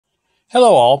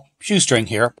Hello all, Shoestring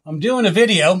here. I'm doing a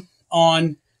video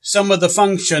on some of the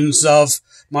functions of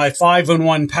my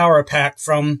 5-in-1 power pack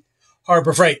from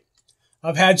Harbor Freight.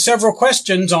 I've had several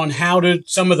questions on how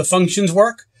some of the functions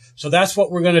work, so that's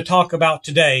what we're going to talk about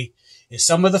today, is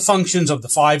some of the functions of the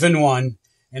 5-in-1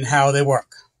 and how they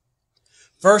work.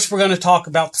 First, we're going to talk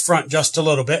about the front just a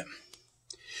little bit.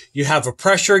 You have a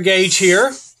pressure gauge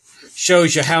here,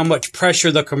 shows you how much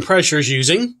pressure the compressor is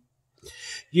using.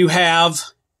 You have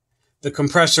the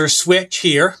compressor switch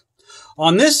here.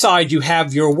 On this side, you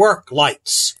have your work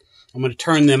lights. I'm going to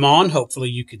turn them on. Hopefully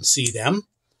you can see them.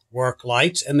 Work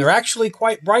lights. And they're actually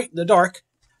quite bright in the dark,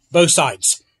 both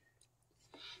sides.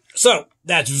 So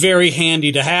that's very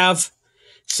handy to have.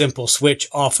 Simple switch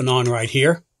off and on right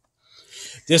here.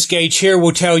 This gauge here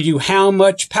will tell you how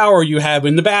much power you have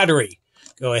in the battery.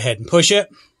 Go ahead and push it.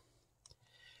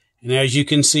 And as you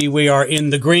can see, we are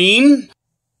in the green.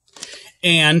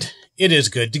 And it is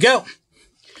good to go.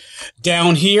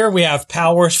 Down here, we have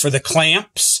powers for the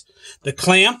clamps. The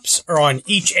clamps are on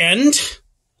each end,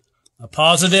 a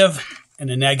positive and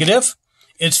a negative.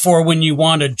 It's for when you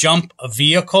want to jump a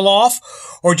vehicle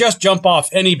off or just jump off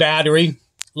any battery,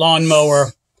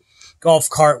 lawnmower, golf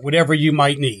cart, whatever you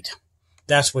might need.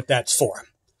 That's what that's for.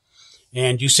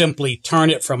 And you simply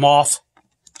turn it from off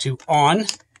to on.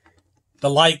 The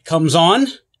light comes on,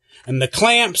 and the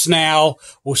clamps now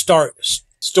will start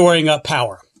storing up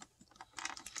power.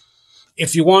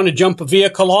 If you want to jump a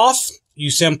vehicle off, you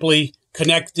simply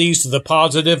connect these to the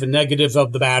positive and negative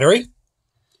of the battery.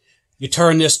 You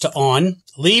turn this to on,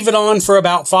 leave it on for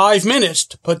about 5 minutes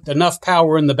to put enough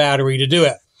power in the battery to do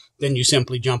it. Then you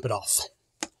simply jump it off.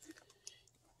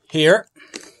 Here,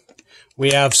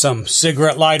 we have some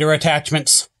cigarette lighter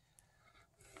attachments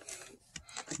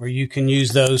where you can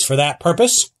use those for that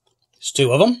purpose. There's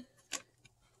 2 of them.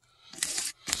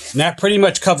 And that pretty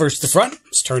much covers the front.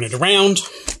 Let's turn it around.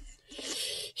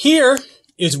 Here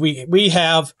is we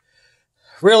have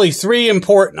really 3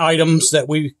 important items that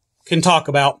we can talk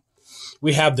about.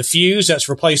 We have the fuse that's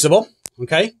replaceable,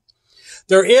 okay?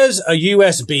 There is a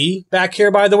USB back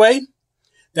here, by the way,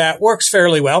 that works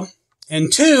fairly well.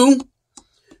 And 2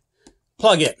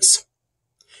 plug-ins.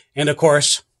 And of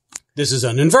course, this is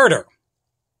an inverter.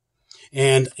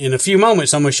 And in a few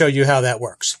moments, I'm going to show you how that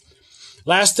works.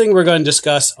 Last thing we're going to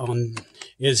discuss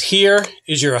is here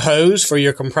is your hose for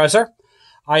your compressor.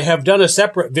 I have done a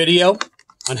separate video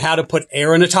on how to put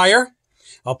air in a tire.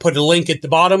 I'll put a link at the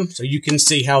bottom so you can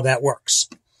see how that works.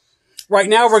 Right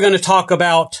now, we're going to talk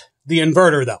about the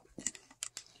inverter, though,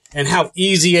 and how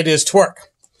easy it is to work.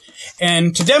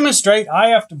 And to demonstrate, I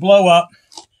have to blow up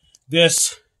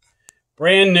this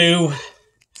brand new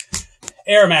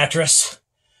air mattress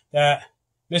that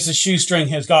Mrs. Shoestring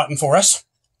has gotten for us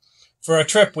for a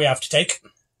trip we have to take.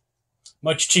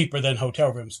 Much cheaper than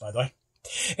hotel rooms, by the way.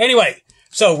 Anyway,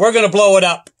 so we're going to blow it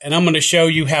up, and I'm going to show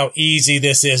you how easy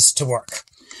this is to work.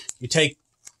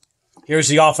 Here's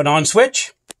the off and on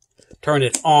switch. Turn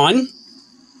it on.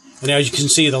 And as you can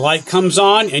see, the light comes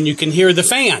on, and you can hear the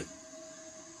fan.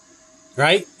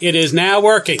 Right? It is now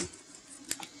working.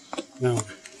 Now,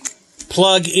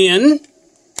 plug in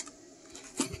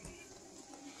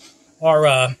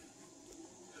our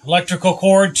electrical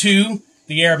cord to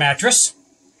the air mattress.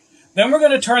 Then we're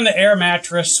going to turn the air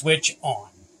mattress switch on.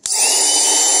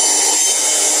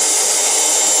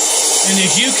 And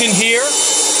as you can hear,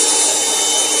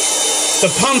 the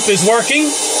pump is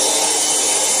working.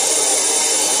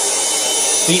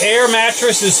 The air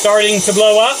mattress is starting to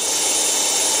blow up.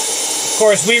 Of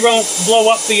course, we won't blow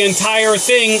up the entire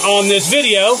thing on this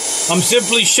video. I'm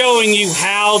simply showing you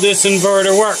how this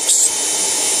inverter works.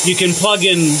 You can plug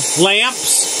in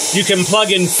lamps. You can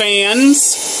plug in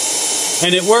fans.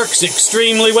 And it works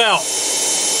extremely well.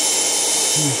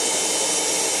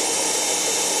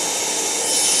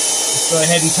 Let's go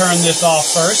ahead and turn this off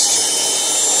first.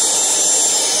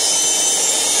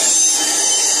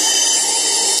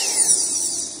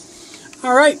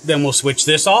 All right, then we'll switch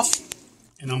this off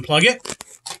and unplug it.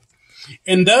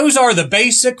 And those are the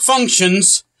basic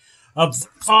functions of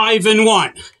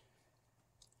 5-in-1.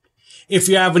 If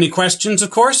you have any questions, of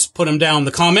course, put them down in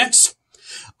the comments.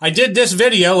 I did this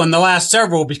video and the last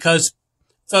several because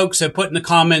folks have put in the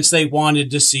comments they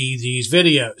wanted to see these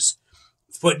videos.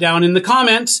 Put down in the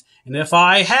comments, and if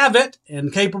I have it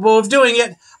and capable of doing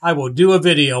it, I will do a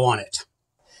video on it.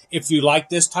 If you like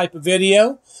this type of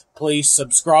video, please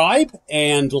subscribe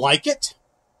and like it.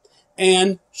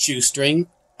 And Shoestring